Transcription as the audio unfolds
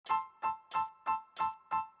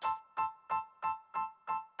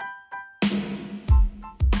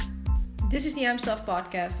This is the I'm Stuff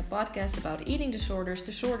podcast, a podcast about eating disorders,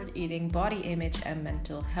 disordered eating, body image, and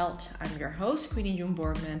mental health. I'm your host, Queenie June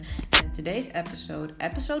Borgman, and in today's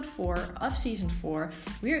episode 4 of season 4,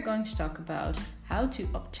 we are going to talk about how to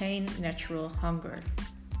obtain natural hunger.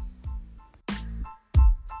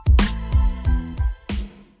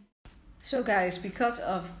 So guys, because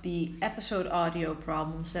of the episode audio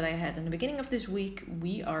problems that I had in the beginning of this week,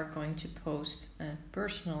 we are going to post a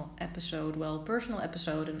personal episode,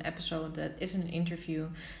 an episode that isn't an interview.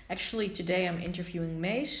 Actually, today I'm interviewing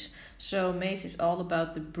Mace. So Mace is all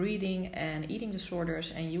about the breathing and eating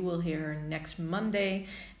disorders, and you will hear her next Monday.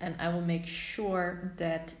 And I will make sure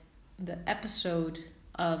that the episode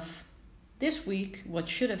of this week, what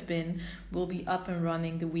should have been, will be up and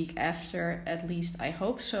running the week after. At least I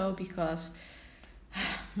hope so, because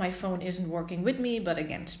my phone isn't working with me, but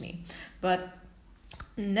against me. But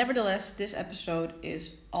nevertheless, this episode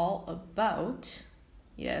is all about,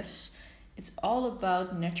 it's all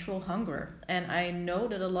about natural hunger. And I know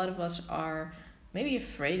that a lot of us are maybe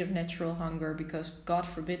afraid of natural hunger because God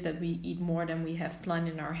forbid that we eat more than we have planned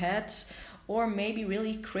in our heads, or maybe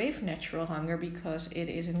really crave natural hunger because it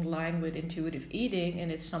is in line with intuitive eating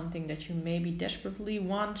and it's something that you maybe desperately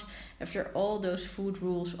want after all those food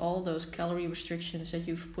rules, all those calorie restrictions that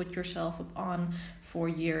you've put yourself up on for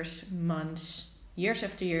years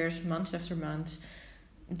after years, months after months,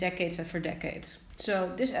 decades after decades.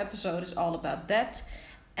 So this episode is all about that,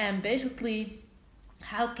 and basically,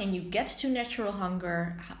 how can you get to natural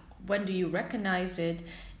hunger? When do you recognize it?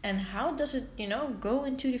 And how does it, go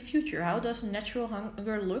into the future? How does natural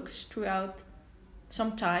hunger looks throughout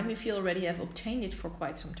some time if you already have obtained it for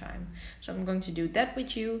quite some time? So I'm going to do that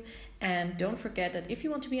with you. And don't forget that if you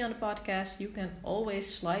want to be on the podcast, you can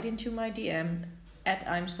always slide into my DM at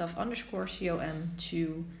imstuff_com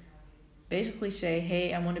to basically say,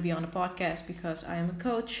 hey, I want to be on a podcast because I am a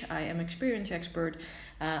coach, I am an experience expert,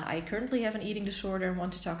 I currently have an eating disorder and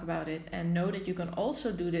want to talk about it, and know that you can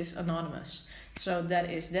also do this anonymous. So that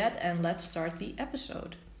is that, and let's start the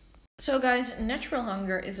episode. So guys, natural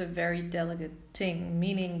hunger is a very delicate thing,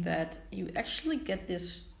 meaning that you actually get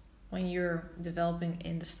this when you're developing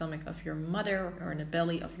in the stomach of your mother or in the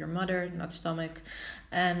belly of your mother, not stomach.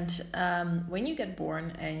 And when you get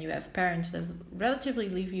born and you have parents that relatively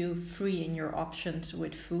leave you free in your options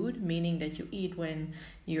with food, meaning that you eat when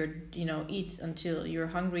eat until you're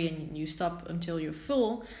hungry and you stop until you're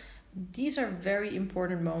full. These are very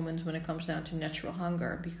important moments when it comes down to natural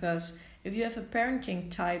hunger, because if you have a parenting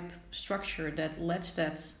type structure that lets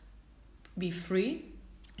that be free,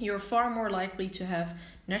 you're far more likely to have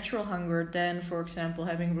natural hunger than, for example,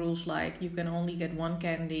 having rules like you can only get one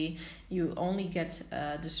candy, you only get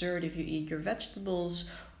dessert if you eat your vegetables,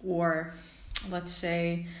 or let's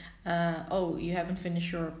say, you haven't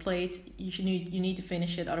finished your plate, you need to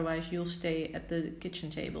finish it, otherwise you'll stay at the kitchen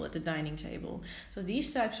table, at the dining table. So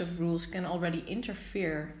these types of rules can already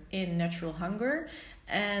interfere in natural hunger,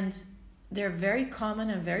 and they're very common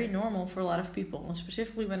and very normal for a lot of people. And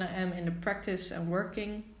specifically when I am in the practice and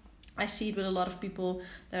working, I see it with a lot of people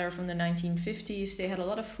that are from the 1950s. They had a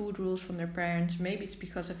lot of food rules from their parents. Maybe it's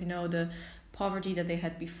because of, the poverty that they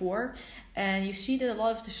had before. And you see that a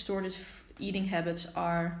lot of distorted eating habits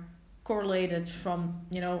are correlated from,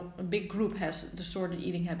 a big group has distorted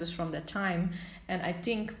eating habits from that time. And I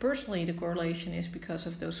think personally the correlation is because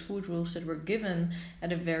of those food rules that were given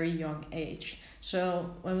at a very young age.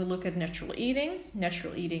 So when we look at natural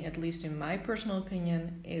eating, at least in my personal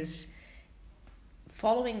opinion, is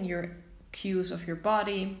following your cues of your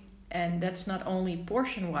body, and that's not only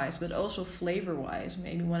portion wise but also flavor wise,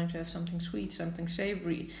 maybe wanting to have something sweet, something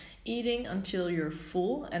savory, eating until you're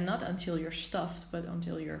full, and not until you're stuffed, but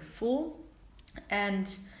until you're full,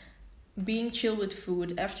 and being chill with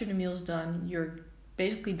food. After the meal's done, you're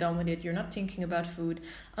basically done with it, you're not thinking about food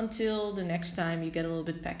until the next time you get a little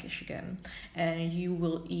bit peckish again, and you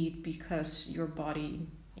will eat because your body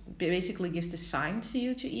basically gives the sign to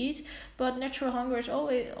you to eat. But natural hunger is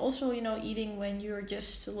always also, eating when you're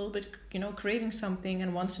just a little bit, craving something,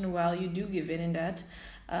 and once in a while you do give in that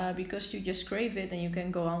because you just crave it and you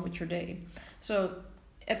can go on with your day. So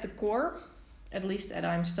at the core, at least at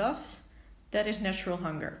I'm Stuffed, that is natural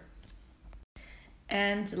hunger.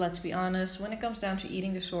 And let's be honest, when it comes down to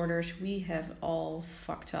eating disorders, we have all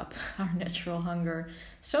fucked up our natural hunger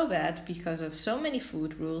so bad because of so many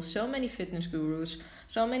food rules, so many fitness gurus,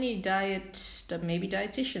 so many diets, that maybe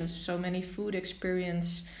dietitians, so many food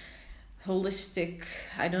experience, holistic,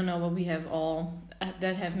 I don't know what we have all,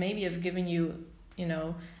 that have given you,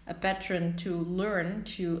 a pattern to learn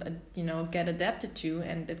to, get adapted to.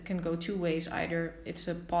 And it can go two ways. Either it's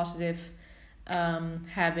a positive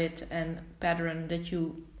habit and pattern that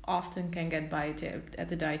you often can get by at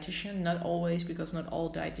the dietitian. Not always, because not all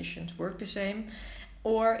dietitians work the same.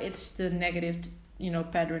 Or it's the negative,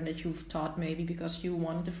 pattern that you've taught, maybe because you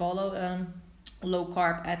wanted to follow low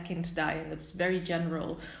carb Atkins diet that's very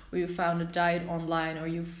general, or you found a diet online, or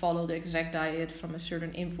you follow the exact diet from a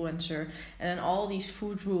certain influencer, and then all these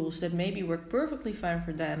food rules that maybe work perfectly fine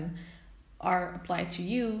for them are applied to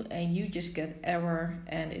you, and you just get error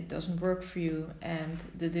and it doesn't work for you, and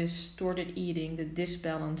the distorted eating, the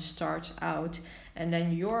disbalance starts out, and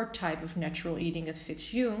then your type of natural eating that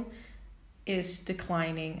fits you is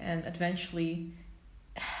declining and eventually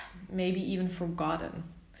maybe even forgotten.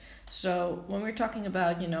 So when we're talking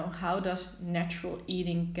about, how does natural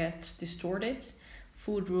eating get distorted?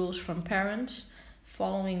 Food rules from parents,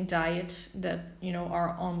 following diets that,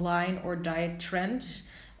 are online, or diet trends.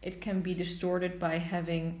 It can be distorted by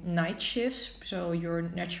having night shifts. So your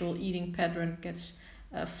natural eating pattern gets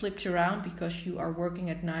flipped around because you are working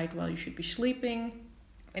at night while you should be sleeping.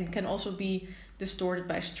 It can also be distorted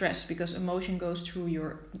by stress, because emotion goes through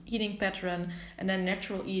your eating pattern, and then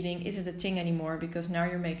natural eating isn't a thing anymore, because now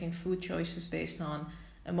you're making food choices based on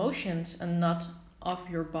emotions and not of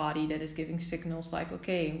your body that is giving signals like,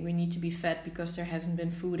 okay, we need to be fed because there hasn't been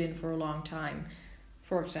food in for a long time,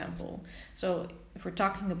 for example. So if we're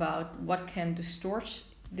talking about what can distort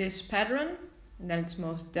this pattern, then it's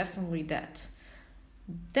most definitely that.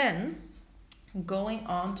 Then going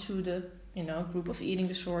on to the group of eating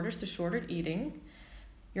disorders, disordered eating.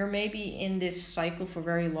 You're maybe in this cycle for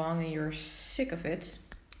very long and you're sick of it.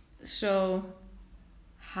 So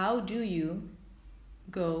how do you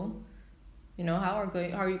go, how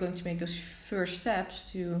are you going to make those first steps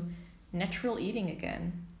to natural eating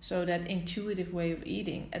again? So that intuitive way of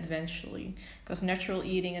eating eventually. Because natural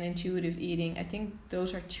eating and intuitive eating, I think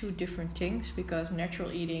those are two different things, because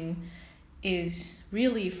natural eating is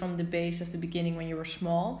really from the base of the beginning when you were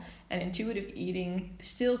small, and intuitive eating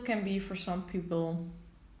still can be for some people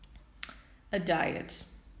a diet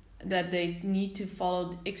that they need to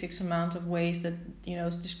follow XX amount of ways that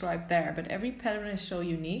is described there, but every pattern is so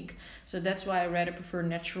unique. So that's why I rather prefer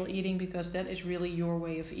natural eating, because that is really your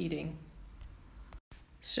way of eating.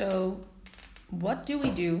 So what do we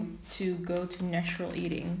do to go to natural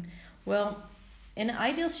eating? Well, in an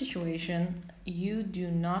ideal situation, you do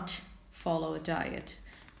not follow a diet,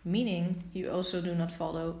 meaning you also do not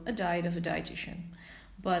follow a diet of a dietitian.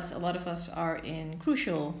 But a lot of us are in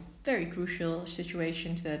very crucial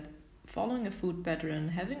situations that following a food pattern,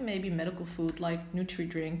 having maybe medical food like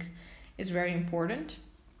Nutri-Drink is very important.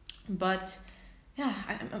 But yeah,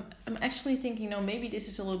 I'm actually thinking, maybe this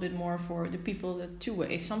is a little bit more for the people that two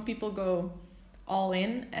ways. Some people go all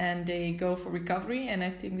in and they go for recovery, and I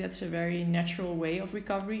think that's a very natural way of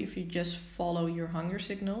recovery if you just follow your hunger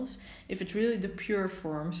signals. If it's really the pure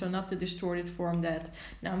form, so not the distorted form that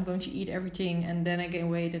now I'm going to eat everything and then I gain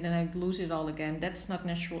weight and then I lose it all again, that's not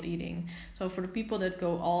natural eating. So for the people that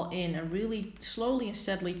go all in and really slowly and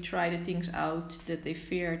steadily try the things out that they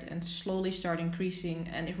feared and slowly start increasing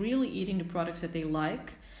and really eating the products that they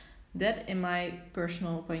like, that in my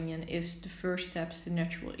personal opinion is the first steps to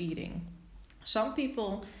natural eating. Some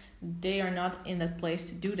people, they are not in that place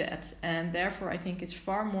to do that, and therefore I think it's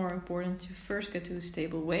far more important to first get to a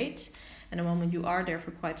stable weight, and the moment you are there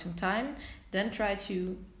for quite some time, then try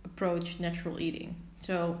to approach natural eating.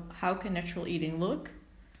 So how can natural eating look?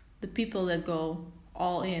 The people that go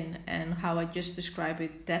all in, and how I just describe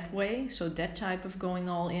it that way, so that type of going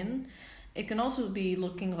all in. It can also be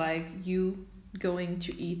looking like you going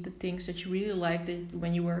to eat the things that you really liked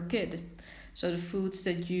when you were a kid. So the foods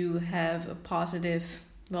that you have a positive,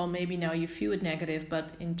 well, maybe now you feel it negative, but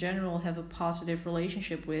in general have a positive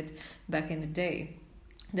relationship with back in the day.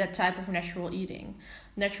 That type of natural eating.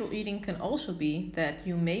 Natural eating can also be that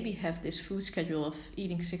you maybe have this food schedule of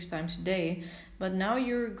eating 6 times a day, but now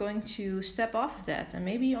you're going to step off of that and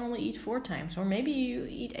maybe you only eat 4 times, or maybe you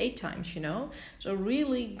eat 8 times, So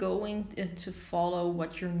really going to follow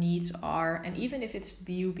what your needs are, and even if it's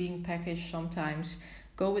you being packaged sometimes,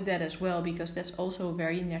 go with that as well, because that's also a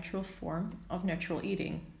very natural form of natural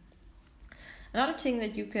eating. Another thing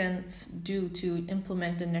that you can do to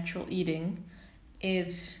implement the natural eating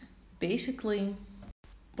is basically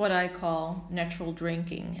what I call natural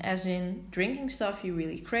drinking, as in drinking stuff you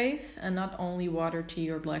really crave, and not only water,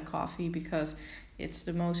 tea, or black coffee, because it's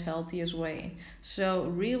the most healthiest way. So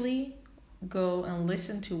really go and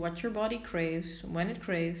listen to what your body craves, when it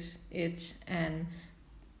craves it, and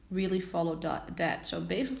really follow that. So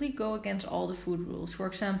basically go against all the food rules. For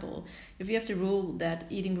example, if you have the rule that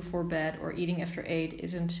eating before bed or eating after 8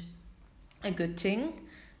 isn't a good thing,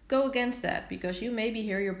 go against that, because you maybe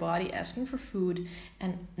hear your body asking for food,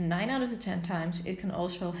 and 9 out of the 10 times it can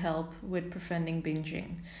also help with preventing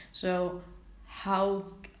binging. So how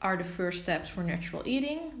are the first steps for natural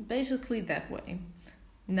eating? Basically that way.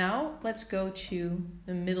 Now let's go to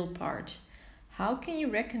the middle part. How can you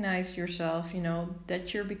recognize yourself,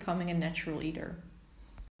 that you're becoming a natural eater?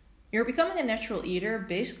 You're becoming a natural eater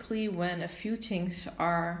basically when a few things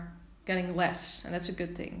are getting less, and that's a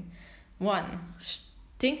good thing. One,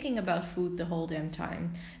 thinking about food the whole damn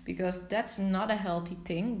time, because that's not a healthy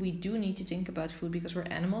thing. We do need to think about food because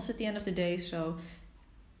we're animals at the end of the day. So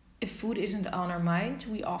if food isn't on our mind,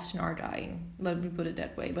 we often are dying. Let me put it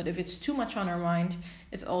that way. But if it's too much on our mind,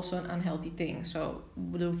 it's also an unhealthy thing. So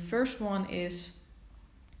the first one is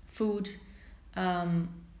food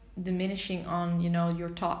diminishing on, your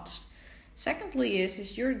thoughts. Secondly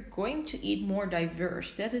is you're going to eat more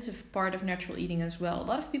diverse. That is a part of natural eating as well. A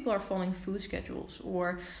lot of people are following food schedules,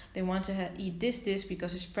 or they want to eat this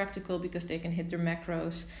because it's practical, because they can hit their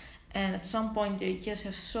macros. And at some point they just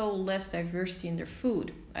have so less diversity in their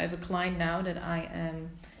food. I have a client now that I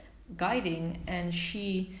am guiding, and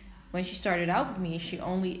when she started out with me, she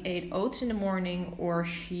only ate oats in the morning, or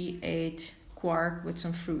she ate quark with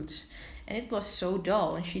some fruits. And it was so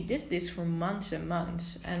dull, and she did this for months and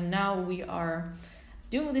months. And now we are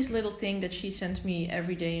doing this little thing that she sends me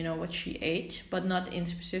every day, what she ate, but not in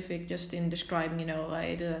specific, just in describing,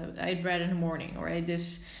 I ate bread in the morning, or I ate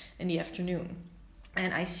this in the afternoon.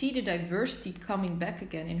 And I see the diversity coming back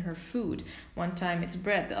again in her food. One time it's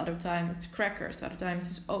bread, the other time it's crackers, the other time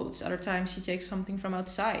it's oats, the other time she takes something from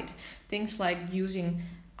outside. Things like using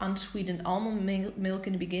unsweetened almond milk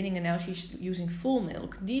in the beginning, and now she's using full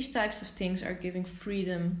milk. These types of things are giving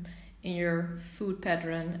freedom in your food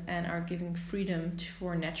pattern and are giving freedom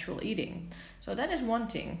for natural eating. So that is one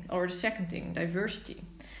thing, or the second thing, diversity.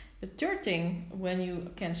 The third thing, when you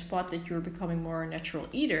can spot that you're becoming more a natural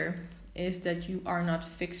eater, is that you are not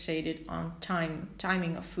fixated on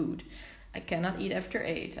timing of food. I cannot eat after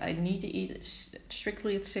 8. I need to eat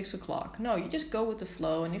strictly at 6 o'clock. No, you just go with the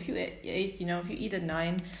flow. And if you if you eat at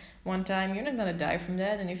 9 one time, you're not going to die from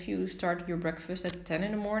that. And if you start your breakfast at 10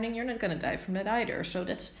 in the morning, you're not going to die from that either. So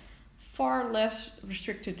that's far less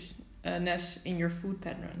restrictedness in your food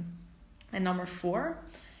pattern. And number 4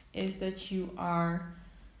 is that you are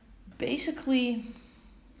basically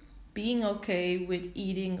being okay with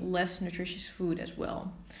eating less nutritious food as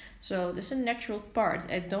well. So this is a natural part.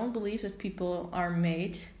 I don't believe that people are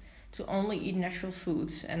made to only eat natural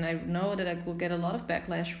foods. And I know that I will get a lot of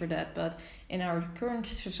backlash for that. But in our current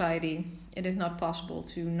society, it is not possible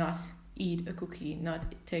to not eat a cookie, not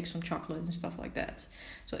take some chocolate and stuff like that.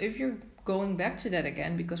 So if you're going back to that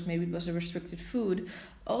again, because maybe it was a restricted food,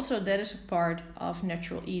 also that is a part of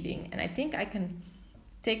natural eating. And I think I can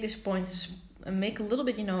take this point and make a little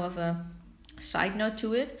bit, of a side note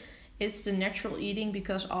to it. It's the natural eating,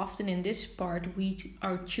 because often in this part we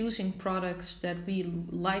are choosing products that we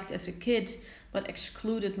liked as a kid but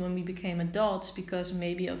excluded when we became adults, because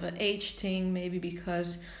maybe of an age thing, maybe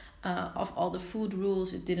because of all the food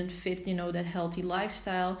rules, it didn't fit, that healthy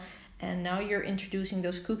lifestyle. And now you're introducing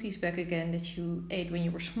those cookies back again that you ate when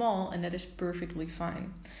you were small, and that is perfectly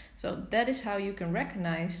fine. So that is how you can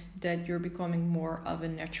recognize that you're becoming more of a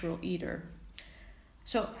natural eater.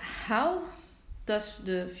 So how does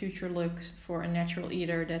the future look for a natural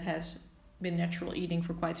eater that has been natural eating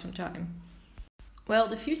for quite some time? Well,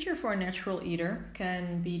 the future for a natural eater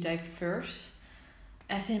can be diverse,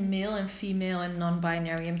 as in male and female and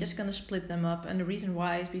non-binary. I'm just going to split them up. And the reason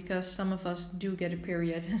why is because some of us do get a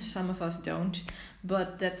period and some of us don't.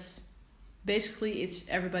 But that's basically, it's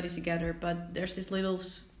everybody together. But there's this little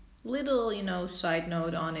side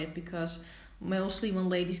note on it, because mostly when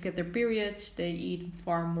ladies get their periods, they eat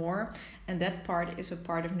far more. And that part is a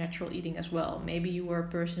part of natural eating as well. Maybe you were a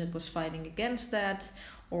person that was fighting against that,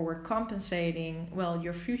 or were compensating. Well,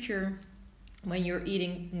 your future, when you're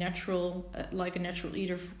eating natural, like a natural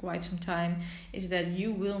eater for quite some time, is that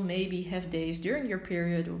you will maybe have days during your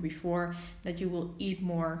period or before that you will eat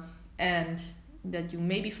more, and that you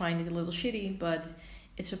maybe find it a little shitty, but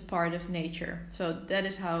it's a part of nature. So that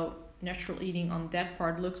is how natural eating on that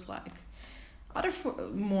part looks like. Other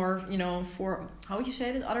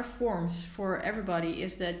other forms for everybody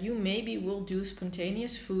is that you maybe will do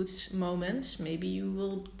spontaneous foods moments. Maybe you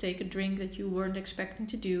will take a drink that you weren't expecting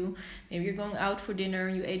to do. Maybe you're going out for dinner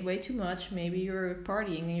and you ate way too much. Maybe you're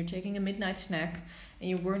partying and you're taking a midnight snack and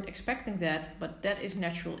you weren't expecting that, but that is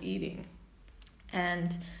natural eating.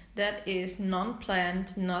 And that is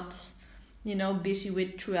non-planned, not busy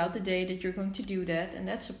with throughout the day that you're going to do that, and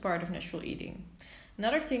that's a part of natural eating.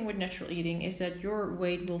 Another thing with natural eating is that your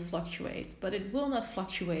weight will fluctuate, but it will not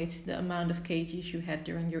fluctuate the amount of kgs you had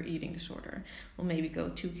during your eating disorder. Will maybe go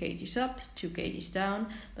 2 kgs up, 2 kgs down,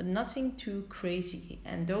 but nothing too crazy.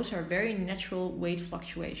 And those are very natural weight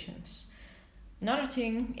fluctuations. Another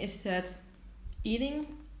thing is that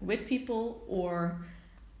eating with people or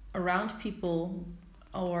around people,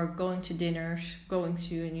 or going to dinners, going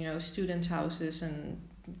to students' houses and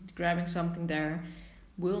grabbing something there,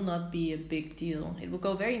 will not be a big deal. It will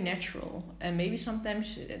go very natural, and maybe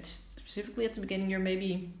sometimes it's specifically at the beginning you're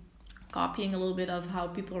maybe copying a little bit of how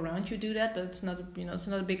people around you do that, but it's not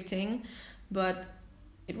a big thing. But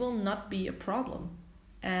it will not be a problem,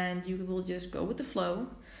 and you will just go with the flow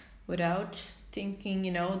without thinking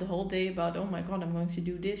the whole day about, oh my god, I'm going to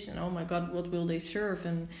do this, and oh my god, what will they serve,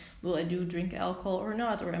 and will I drink alcohol or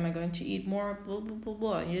not, or am I going to eat more, blah blah blah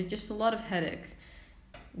blah. Just a lot of headache.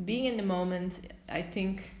 Being in the moment, I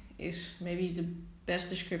think, is maybe the best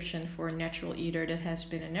description for a natural eater that has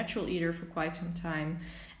been a natural eater for quite some time,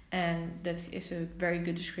 and that is a very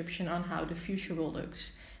good description on how the future will look.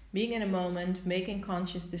 Being in a moment, making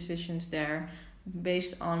conscious decisions there,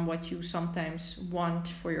 based on what you sometimes want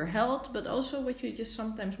for your health, but also what you just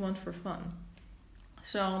sometimes want for fun.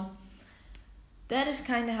 So that is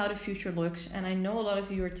kind of how the future looks. And I know a lot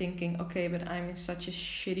of you are thinking, okay, but I'm in such a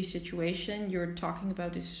shitty situation. You're talking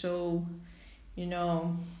about this so,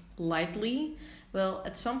 lightly. Well,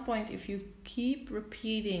 at some point, if you keep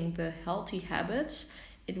repeating the healthy habits,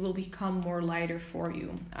 it will become more lighter for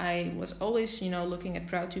you. I was always, looking at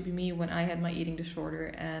Proud to Be Me when I had my eating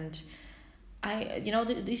disorder, and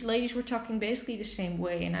these ladies were talking basically the same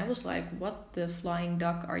way, and I was like, what the flying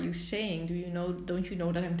duck are you saying? Don't you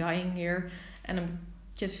know that I'm dying here and I'm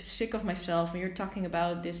just sick of myself, and you're talking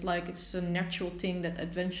about this like it's a natural thing that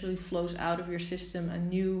eventually flows out of your system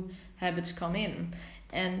and new habits come in.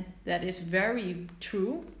 And that is very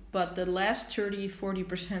true, but the last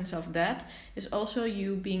 30-40% of that is also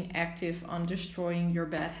you being active on destroying your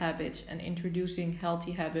bad habits and introducing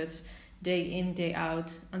healthy habits day in, day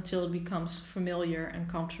out, until it becomes familiar and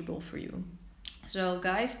comfortable for you. So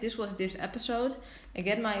guys, this was this episode.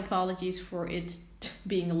 Again, my apologies for it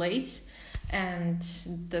being late and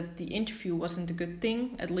that the interview wasn't a good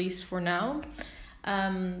thing, at least for now.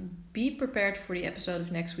 Be prepared for the episode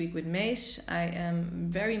of next week with Mace. I am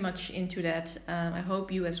very much into that. I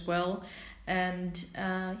hope you as well. And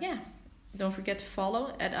don't forget to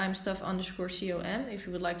follow at imstuff_com. If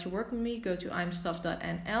you would like to work with me, go to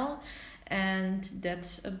imstuff.nl. And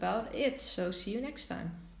that's about it. So see you next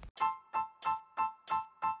time.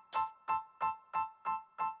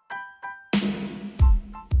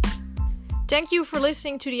 Thank you for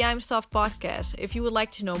listening to the I'm Stuff podcast. If you would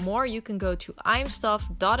like to know more, you can go to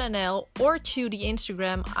imstuff.nl or to the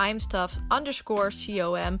Instagram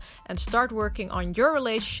imstuff_com and start working on your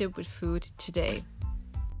relationship with food today.